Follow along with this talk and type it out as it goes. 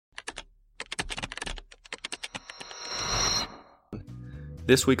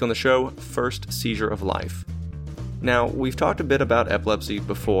This week on the show, first seizure of life. Now, we've talked a bit about epilepsy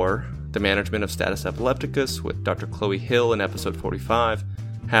before, the management of status epilepticus with Dr. Chloe Hill in episode 45,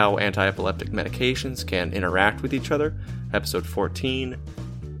 how anti-epileptic medications can interact with each other, episode 14.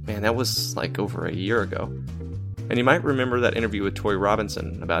 Man, that was like over a year ago. And you might remember that interview with Tori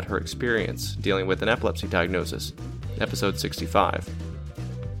Robinson about her experience dealing with an epilepsy diagnosis, episode 65.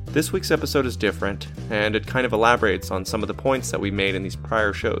 This week's episode is different, and it kind of elaborates on some of the points that we made in these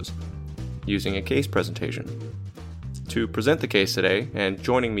prior shows, using a case presentation. To present the case today, and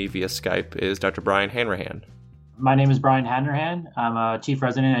joining me via Skype, is Dr. Brian Hanrahan. My name is Brian Hanrahan. I'm a chief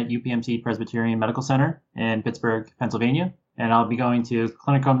resident at UPMC Presbyterian Medical Center in Pittsburgh, Pennsylvania, and I'll be going to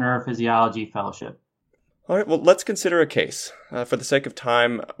Clinical Neurophysiology Fellowship. All right, well, let's consider a case. For the sake of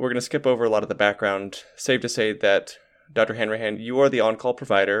time, we're going to skip over a lot of the background. Safe to say that Dr. Hanrahan, you are the on-call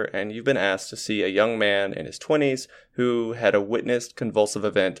provider, and you've been asked to see a young man in his 20s who had a witnessed convulsive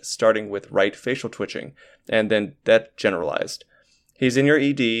event starting with right facial twitching, and then that generalized. He's in your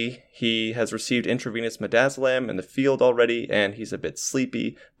ED, he has received intravenous midazolam in the field already, and he's a bit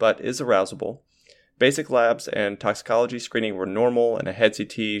sleepy, but is arousable. Basic labs and toxicology screening were normal, and a head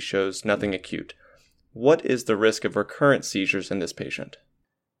CT shows nothing acute. What is the risk of recurrent seizures in this patient?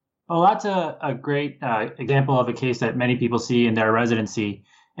 Well, that's a great example of a case that many people see in their residency.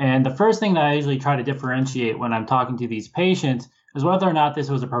 And the first thing that I usually try to differentiate when I'm talking to these patients is whether or not this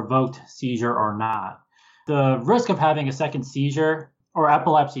was a provoked seizure or not. The risk of having a second seizure or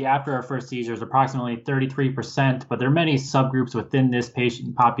epilepsy after a first seizure is approximately 33%, but there are many subgroups within this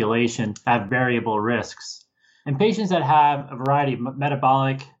patient population that have variable risks. In patients that have a variety of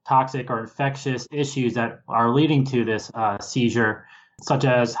metabolic, toxic, or infectious issues that are leading to this seizure, such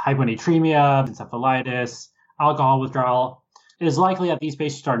as hyponatremia, encephalitis, alcohol withdrawal, it is likely that these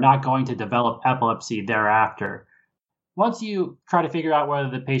patients are not going to develop epilepsy thereafter. Once you try to figure out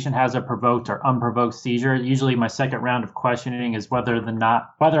whether the patient has a provoked or unprovoked seizure, usually my second round of questioning is whether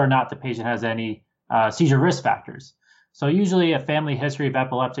or not the patient has any seizure risk factors. So usually a family history of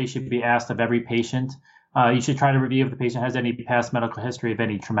epilepsy should be asked of every patient. You should try to review if the patient has any past medical history of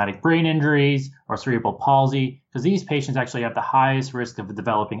any traumatic brain injuries or cerebral palsy, because these patients actually have the highest risk of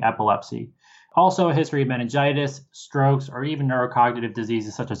developing epilepsy. Also, a history of meningitis, strokes, or even neurocognitive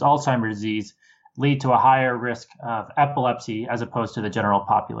diseases such as Alzheimer's disease lead to a higher risk of epilepsy as opposed to the general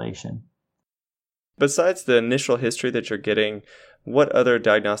population. Besides the initial history that you're getting, what other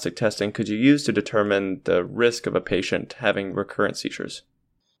diagnostic testing could you use to determine the risk of a patient having recurrent seizures?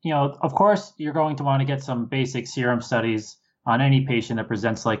 Of course, you're going to want to get some basic serum studies on any patient that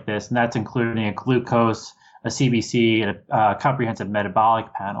presents like this, and that's including a glucose, a CBC, and a comprehensive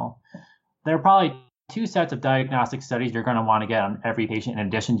metabolic panel. There are probably two sets of diagnostic studies you're going to want to get on every patient in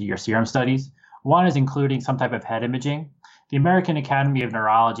addition to your serum studies. One is including some type of head imaging. The American Academy of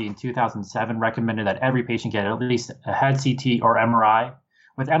Neurology in 2007 recommended that every patient get at least a head CT or MRI,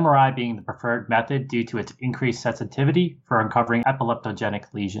 with MRI being the preferred method due to its increased sensitivity for uncovering epileptogenic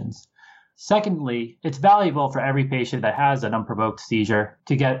lesions. Secondly, it's valuable for every patient that has an unprovoked seizure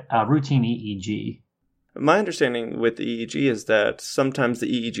to get a routine EEG. My understanding with the EEG is that sometimes the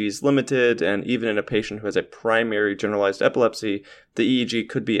EEG is limited, and even in a patient who has a primary generalized epilepsy, the EEG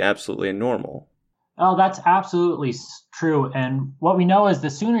could be absolutely normal. Oh, that's absolutely true. And what we know is the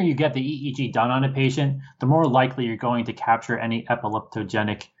sooner you get the EEG done on a patient, the more likely you're going to capture any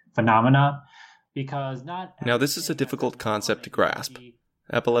epileptogenic phenomena. Because Now, this is a difficult concept to grasp,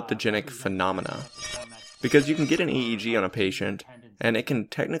 epileptogenic phenomena. Because you can get an EEG on a patient, and it can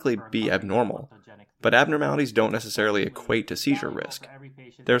technically be abnormal. But abnormalities don't necessarily equate to seizure risk.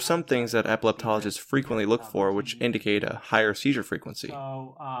 There are some things that epileptologists frequently look for which indicate a higher seizure frequency.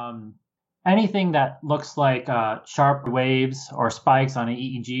 Anything that looks like sharp waves or spikes on an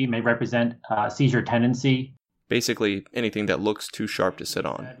EEG may represent seizure tendency. Basically, anything that looks too sharp to sit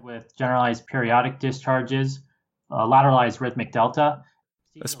on. With generalized periodic discharges, lateralized rhythmic delta.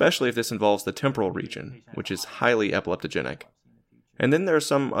 Especially if this involves the temporal region, which is highly epileptogenic. And then there are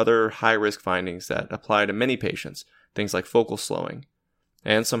some other high-risk findings that apply to many patients, things like focal slowing,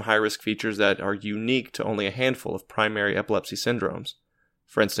 and some high-risk features that are unique to only a handful of primary epilepsy syndromes.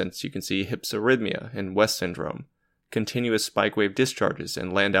 For instance, you can see hypsarrhythmia in West syndrome, continuous spike wave discharges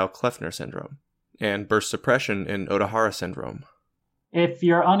in Landau-Kleffner syndrome, and burst suppression in Odahara syndrome. If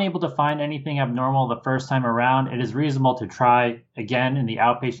you're unable to find anything abnormal the first time around, it is reasonable to try again in the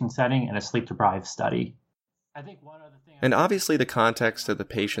outpatient setting in a sleep-deprived study. And obviously the context of the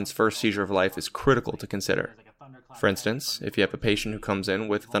patient's first seizure of life is critical to consider. For instance, if you have a patient who comes in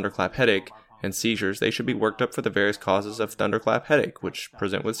with thunderclap headache and seizures, they should be worked up for the various causes of thunderclap headache, which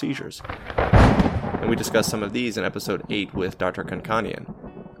present with seizures. And we discussed some of these in episode 8 with Dr. Kankanian.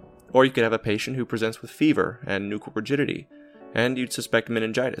 Or you could have a patient who presents with fever and nuchal rigidity, and you'd suspect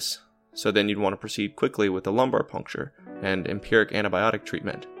meningitis. So then you'd want to proceed quickly with a lumbar puncture and empiric antibiotic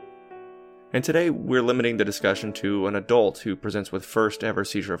treatment. And today we're limiting the discussion to an adult who presents with first ever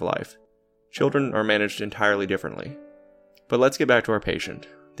seizure of life. Children are managed entirely differently. But let's get back to our patient,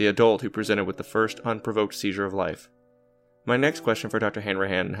 the adult who presented with the first unprovoked seizure of life. My next question for Dr.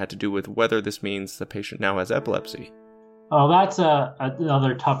 Hanrahan had to do with whether this means the patient now has epilepsy. Oh, that's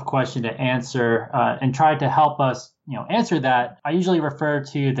another tough question to answer, and try to help us, answer that. I usually refer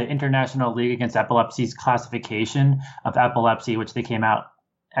to the International League Against Epilepsy's classification of epilepsy, which they came out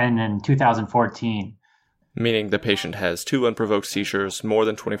in 2014. Meaning the patient has 2 unprovoked seizures more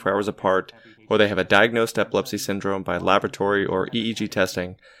than 24 hours apart, or they have a diagnosed epilepsy syndrome by laboratory or EEG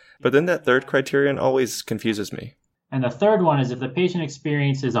testing. But then that third criterion always confuses me. And the third one is if the patient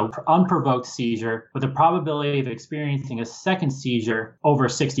experiences an unprovoked seizure with a probability of experiencing a second seizure over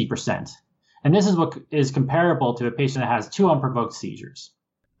 60%. And this is what is comparable to a patient that has 2 unprovoked seizures.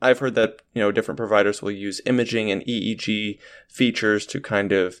 I've heard that, different providers will use imaging and EEG features to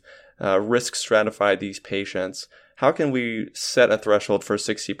kind of risk stratify these patients. How can we set a threshold for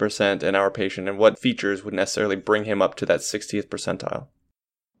 60% in our patient, and what features would necessarily bring him up to that 60th percentile?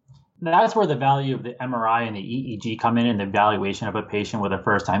 That's where the value of the MRI and the EEG come in the evaluation of a patient with a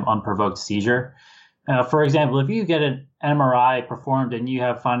first-time unprovoked seizure. For example, if you get an MRI performed and you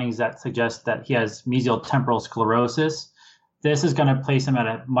have findings that suggest that he has mesial temporal sclerosis, this is going to place him at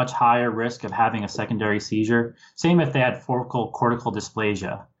a much higher risk of having a secondary seizure. Same if they had focal cortical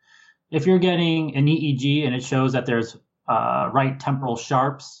dysplasia. If you're getting an EEG and it shows that there's right temporal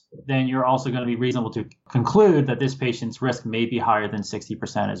sharps, then you're also going to be reasonable to conclude that this patient's risk may be higher than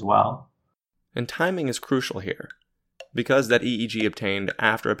 60% as well. And timing is crucial here, because that EEG obtained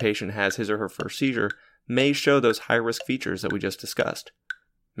after a patient has his or her first seizure may show those high-risk features that we just discussed.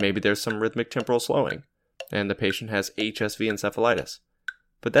 Maybe there's some rhythmic temporal slowing, and the patient has HSV encephalitis.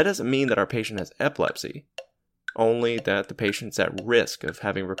 But that doesn't mean that our patient has epilepsy, only that the patient's at risk of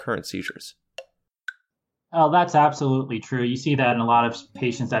having recurrent seizures. Oh, that's absolutely true. You see that in a lot of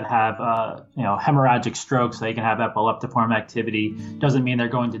patients that have, hemorrhagic strokes. They can have epileptiform activity. Doesn't mean they're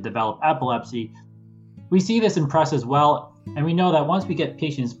going to develop epilepsy. We see this in press as well, and we know that once we get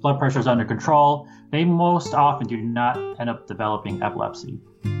patients' blood pressures under control, they most often do not end up developing epilepsy.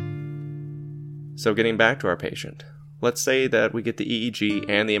 So getting back to our patient, let's say that we get the EEG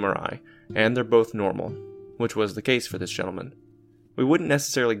and the MRI, and they're both normal, which was the case for this gentleman. We wouldn't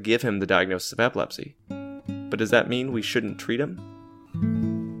necessarily give him the diagnosis of epilepsy. But does that mean we shouldn't treat him?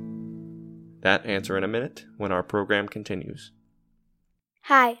 That answer in a minute when our program continues.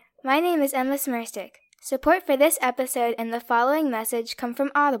 Hi, my name is Emma Smirstick. Support for this episode and the following message come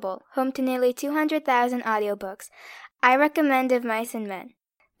from Audible, home to nearly 200,000 audiobooks. I recommend Of Mice and Men.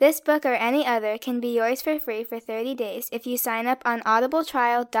 This book or any other can be yours for free for 30 days if you sign up on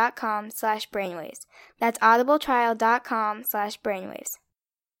audibletrial.com/brainwaves. That's audibletrial.com/brainwaves.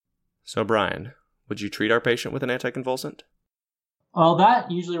 So Brian, would you treat our patient with an anticonvulsant? Well,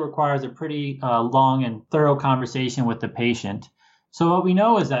 that usually requires a pretty long and thorough conversation with the patient. So what we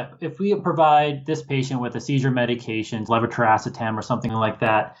know is that if we provide this patient with a seizure medication, levetiracetam or something like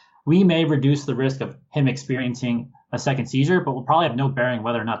that, we may reduce the risk of him experiencing a second seizure, but we'll probably have no bearing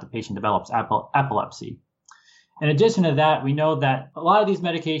whether or not the patient develops epilepsy. In addition to that, we know that a lot of these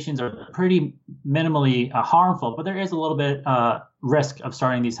medications are pretty minimally harmful, but there is a little bit risk of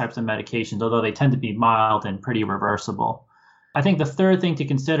starting these types of medications, although they tend to be mild and pretty reversible. I think the third thing to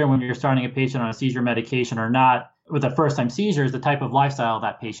consider when you're starting a patient on a seizure medication or not with a first-time seizure is the type of lifestyle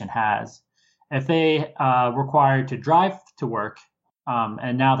that patient has. If they require to drive to work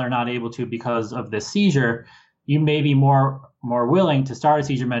and now they're not able to because of the seizure, you may be more willing to start a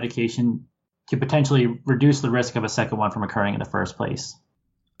seizure medication to potentially reduce the risk of a second one from occurring in the first place.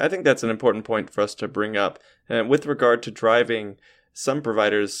 I think that's an important point for us to bring up. With regard to driving, some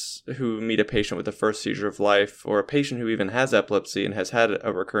providers who meet a patient with the first seizure of life, or a patient who even has epilepsy and has had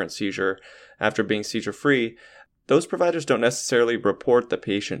a recurrent seizure after being seizure-free, those providers don't necessarily report the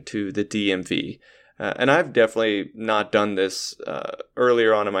patient to the DMV. And I've definitely not done this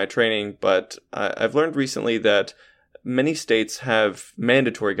earlier on in my training, but I've learned recently that many states have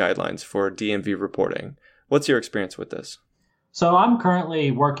mandatory guidelines for DMV reporting. What's your experience with this? So I'm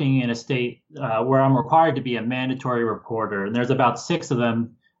currently working in a state where I'm required to be a mandatory reporter, and there's about 6 of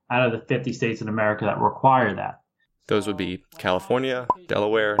them out of the 50 states in America that require that. Those would be California,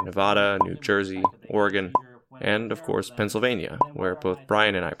 Delaware, Nevada, New Jersey, Oregon, and of course Pennsylvania, where both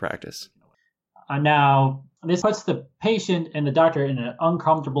Brian and I practice. Now, this puts the patient and the doctor in an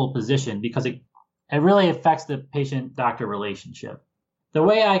uncomfortable position because it really affects the patient-doctor relationship. The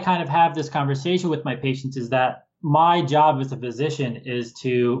way I kind of have this conversation with my patients is that my job as a physician is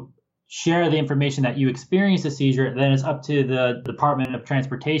to share the information that you experience a seizure. Then it's up to the Department of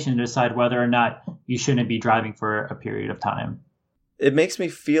Transportation to decide whether or not you shouldn't be driving for a period of time. It makes me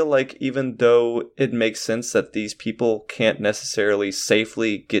feel like even though it makes sense that these people can't necessarily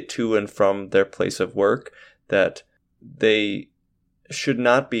safely get to and from their place of work, that they should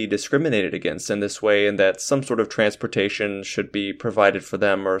not be discriminated against in this way, and that some sort of transportation should be provided for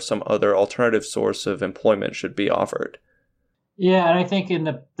them or some other alternative source of employment should be offered. Yeah, and I think in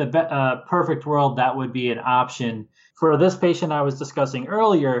the perfect world, that would be an option. For this patient I was discussing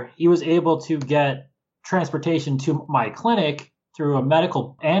earlier, he was able to get transportation to my clinic through a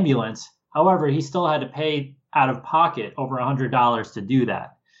medical ambulance. However, he still had to pay out of pocket over $100 to do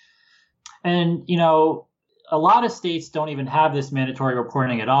that. And, a lot of states don't even have this mandatory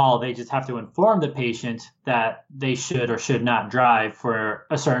reporting at all. They just have to inform the patient that they should or should not drive for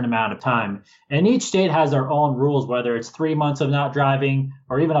a certain amount of time. And each state has their own rules, whether it's 3 months of not driving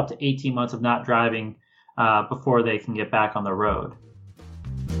or even up to 18 months of not driving before they can get back on the road.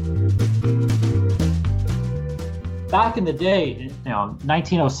 Back in the day,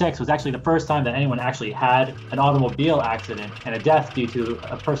 1906 was actually the first time that anyone actually had an automobile accident and a death due to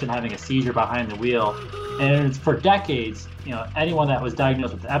a person having a seizure behind the wheel. And for decades, anyone that was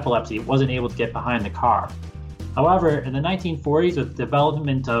diagnosed with epilepsy wasn't able to get behind the car. However, in the 1940s, with the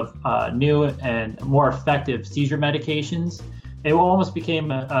development of new and more effective seizure medications, it almost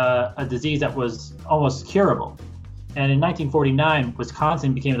became a disease that was almost curable. And in 1949,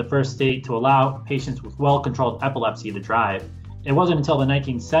 Wisconsin became the first state to allow patients with well-controlled epilepsy to drive. It wasn't until the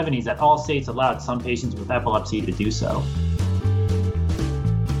 1970s that all states allowed some patients with epilepsy to do so.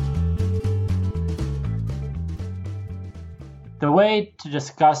 The way to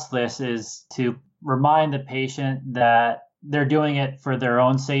discuss this is to remind the patient that they're doing it for their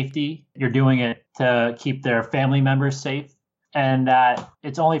own safety. You're doing it to keep their family members safe, and that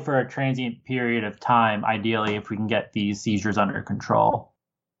it's only for a transient period of time, ideally, if we can get these seizures under control.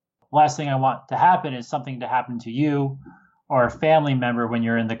 Last thing I want to happen is something to happen to you or a family member when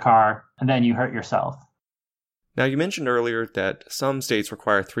you're in the car, and then you hurt yourself. Now, you mentioned earlier that some states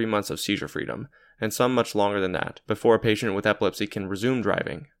require 3 months of seizure freedom, and some much longer than that, before a patient with epilepsy can resume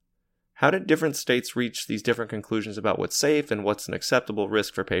driving. How did different states reach these different conclusions about what's safe and what's an acceptable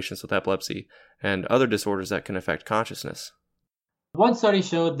risk for patients with epilepsy and other disorders that can affect consciousness? One study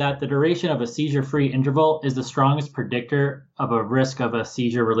showed that the duration of a seizure-free interval is the strongest predictor of a risk of a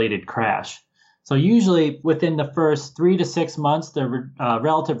seizure-related crash. So usually within the first 3 to 6 months, the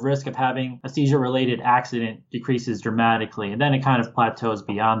relative risk of having a seizure-related accident decreases dramatically, and then it kind of plateaus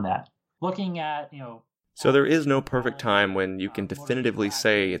beyond that. Looking at, So there is no perfect time when you can definitively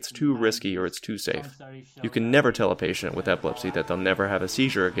say it's too risky or it's too safe. You can never tell a patient with epilepsy that they'll never have a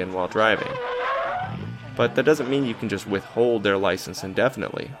seizure again while driving. But that doesn't mean you can just withhold their license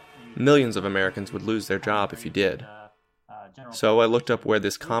indefinitely. Millions of Americans would lose their job if you did. So I looked up where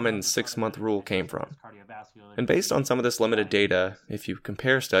this common 6-month rule came from. And based on some of this limited data, if you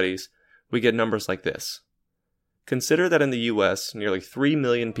compare studies, we get numbers like this. Consider that in the US, nearly 3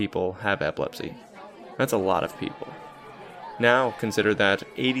 million people have epilepsy. That's a lot of people. Now consider that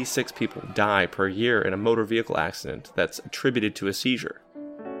 86 people die per year in a motor vehicle accident that's attributed to a seizure.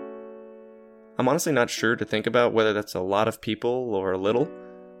 I'm honestly not sure to think about whether that's a lot of people or a little,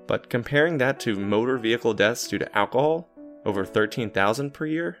 but comparing that to motor vehicle deaths due to alcohol, over 13,000 per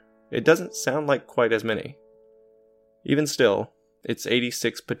year, it doesn't sound like quite as many. Even still, it's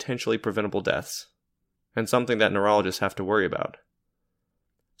 86 potentially preventable deaths, and something that neurologists have to worry about.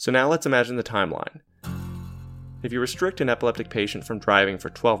 So now let's imagine the timeline. If you restrict an epileptic patient from driving for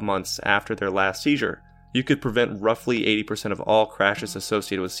 12 months after their last seizure, you could prevent roughly 80% of all crashes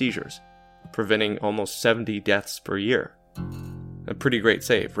associated with seizures, preventing almost 70 deaths per year. A pretty great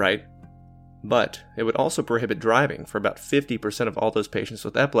save, right? But it would also prohibit driving for about 50% of all those patients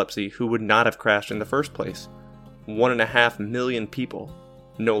with epilepsy who would not have crashed in the first place. 1.5 million people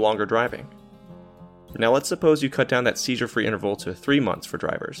no longer driving. Now let's suppose you cut down that seizure-free interval to 3 months for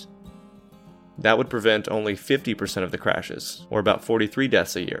drivers. That would prevent only 50% of the crashes, or about 43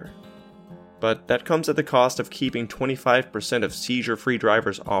 deaths a year. But that comes at the cost of keeping 25% of seizure-free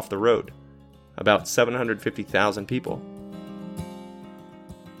drivers off the road, about 750,000 people.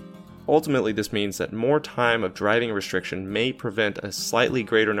 Ultimately, this means that more time of driving restriction may prevent a slightly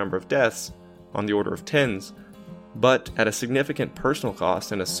greater number of deaths, on the order of tens, but at a significant personal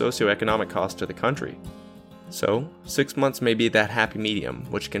cost and a socioeconomic cost to the country. So, 6 months may be that happy medium,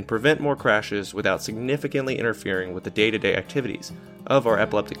 which can prevent more crashes without significantly interfering with the day-to-day activities of our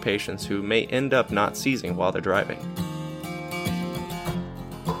epileptic patients who may end up not seizing while they're driving.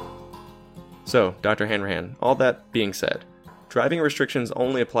 So, Dr. Hanrahan, all that being said, driving restrictions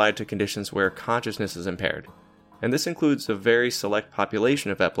only apply to conditions where consciousness is impaired. And this includes a very select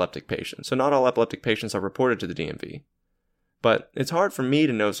population of epileptic patients, so not all epileptic patients are reported to the DMV. But it's hard for me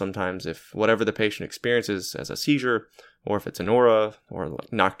to know sometimes if whatever the patient experiences as a seizure, or if it's an aura, or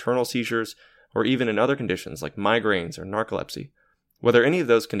like nocturnal seizures, or even in other conditions like migraines or narcolepsy, whether any of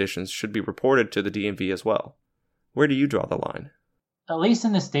those conditions should be reported to the DMV as well. Where do you draw the line? At least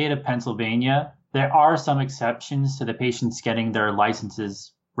in the state of Pennsylvania, there are some exceptions to the patients getting their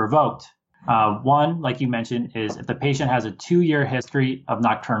licenses revoked. One, like you mentioned, is if the patient has a 2-year history of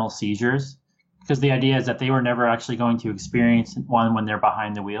nocturnal seizures, because the idea is that they were never actually going to experience one when they're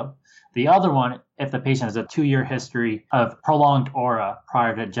behind the wheel. The other one, if the patient has a 2-year history of prolonged aura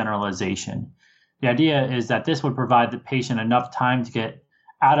prior to generalization. The idea is that this would provide the patient enough time to get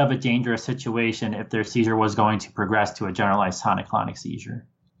out of a dangerous situation if their seizure was going to progress to a generalized tonic-clonic seizure.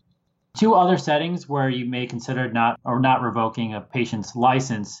 2 other settings where you may consider not revoking a patient's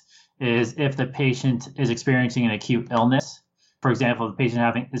license is if the patient is experiencing an acute illness. For example, the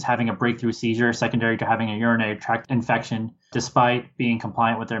patient is having a breakthrough seizure secondary to having a urinary tract infection despite being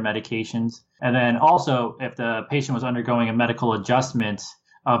compliant with their medications. And then also if the patient was undergoing a medical adjustment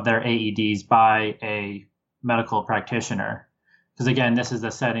of their AEDs by a medical practitioner. Because again, this is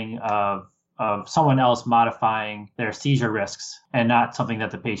the setting of someone else modifying their seizure risks and not something that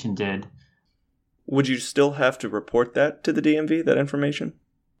the patient did. Would you still have to report that to the DMV, that information?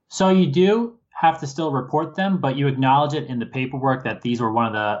 So you do have to still report them, but you acknowledge it in the paperwork that these were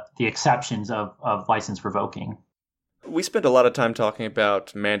one of the exceptions of license revoking. We spent a lot of time talking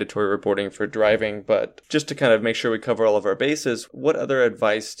about mandatory reporting for driving, but just to kind of make sure we cover all of our bases, what other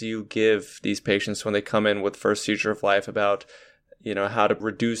advice do you give these patients when they come in with first seizure of life about, how to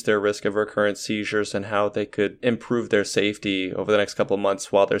reduce their risk of recurrent seizures and how they could improve their safety over the next couple of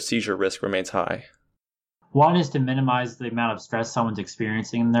months while their seizure risk remains high? One is to minimize the amount of stress someone's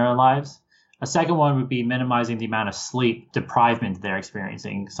experiencing in their lives. A second one would be minimizing the amount of sleep deprivement they're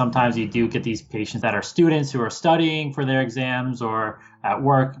experiencing. Sometimes you do get these patients that are students who are studying for their exams or at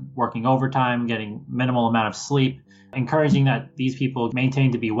work, working overtime, getting minimal amount of sleep. Encouraging that these people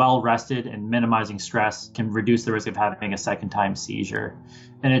maintain to be well rested and minimizing stress can reduce the risk of having a second time seizure.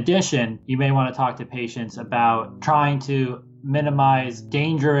 In addition, you may want to talk to patients about trying to minimize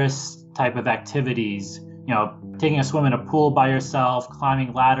dangerous type of activities. Taking a swim in a pool by yourself,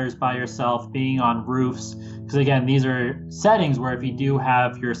 climbing ladders by yourself, being on roofs. Because again, these are settings where if you do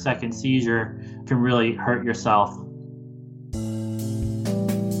have your second seizure, you can really hurt yourself.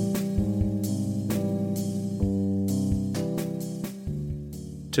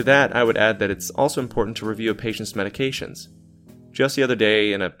 To that, I would add that it's also important to review a patient's medications. Just the other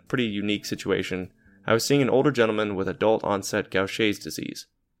day, in a pretty unique situation, I was seeing an older gentleman with adult onset Gaucher's disease.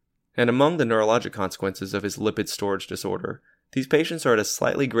 And among the neurologic consequences of his lipid storage disorder, these patients are at a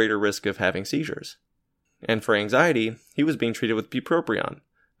slightly greater risk of having seizures. And for anxiety, he was being treated with bupropion,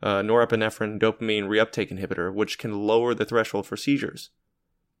 a norepinephrine dopamine reuptake inhibitor, which can lower the threshold for seizures.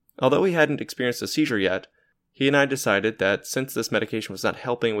 Although he hadn't experienced a seizure yet, he and I decided that since this medication was not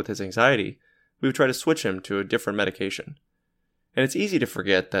helping with his anxiety, we would try to switch him to a different medication. And it's easy to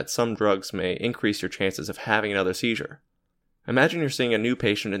forget that some drugs may increase your chances of having another seizure. Imagine you're seeing a new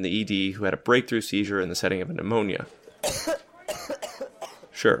patient in the ED who had a breakthrough seizure in the setting of a pneumonia.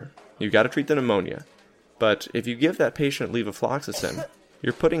 Sure, you've got to treat the pneumonia, but if you give that patient levofloxacin,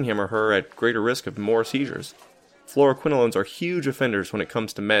 you're putting him or her at greater risk of more seizures. Fluoroquinolones are huge offenders when it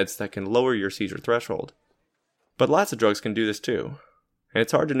comes to meds that can lower your seizure threshold. But lots of drugs can do this too, and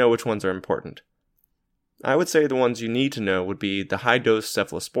it's hard to know which ones are important. I would say the ones you need to know would be the high-dose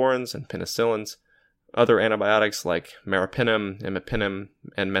cephalosporins and penicillins, other antibiotics like meropenem, imipenem,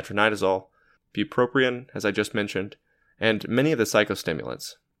 and metronidazole, bupropion, as I just mentioned, and many of the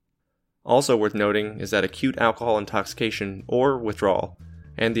psychostimulants. Also worth noting is that acute alcohol intoxication or withdrawal,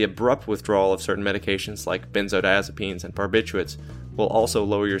 and the abrupt withdrawal of certain medications like benzodiazepines and barbiturates will also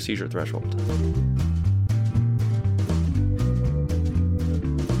lower your seizure threshold.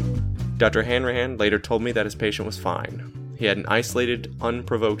 Dr. Hanrahan later told me that his patient was fine. He had an isolated,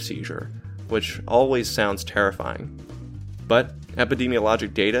 unprovoked seizure, which always sounds terrifying. But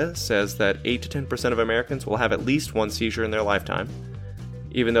epidemiologic data says that 8 to 10% of Americans will have at least one seizure in their lifetime,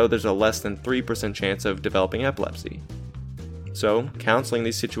 even though there's a less than 3% chance of developing epilepsy. So, counseling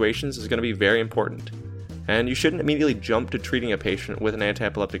these situations is going to be very important, and you shouldn't immediately jump to treating a patient with an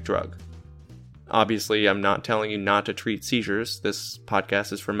anti-epileptic drug. Obviously, I'm not telling you not to treat seizures. This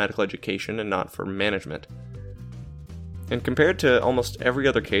podcast is for medical education and not for management. And compared to almost every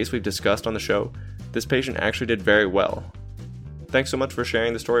other case we've discussed on the show, this patient actually did very well. Thanks so much for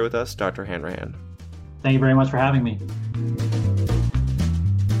sharing the story with us, Dr. Hanrahan. Thank you very much for having me.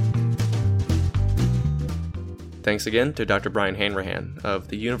 Thanks again to Dr. Brian Hanrahan of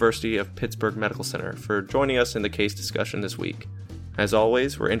the University of Pittsburgh Medical Center for joining us in the case discussion this week. As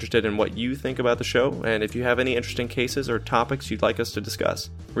always, we're interested in what you think about the show, and if you have any interesting cases or topics you'd like us to discuss,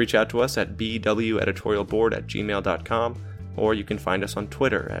 reach out to us at bweditorialboard@gmail.com, or you can find us on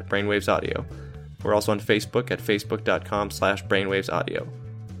Twitter at BrainWaves Audio. We're also on Facebook at facebook.com/brainwavesaudio.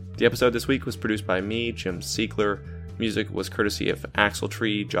 The episode this week was produced by me, Jim Siegler. Music was courtesy of Axel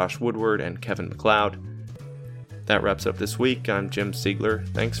Tree, Josh Woodward, and Kevin MacLeod. That wraps up this week. I'm Jim Siegler.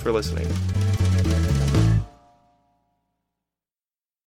 Thanks for listening.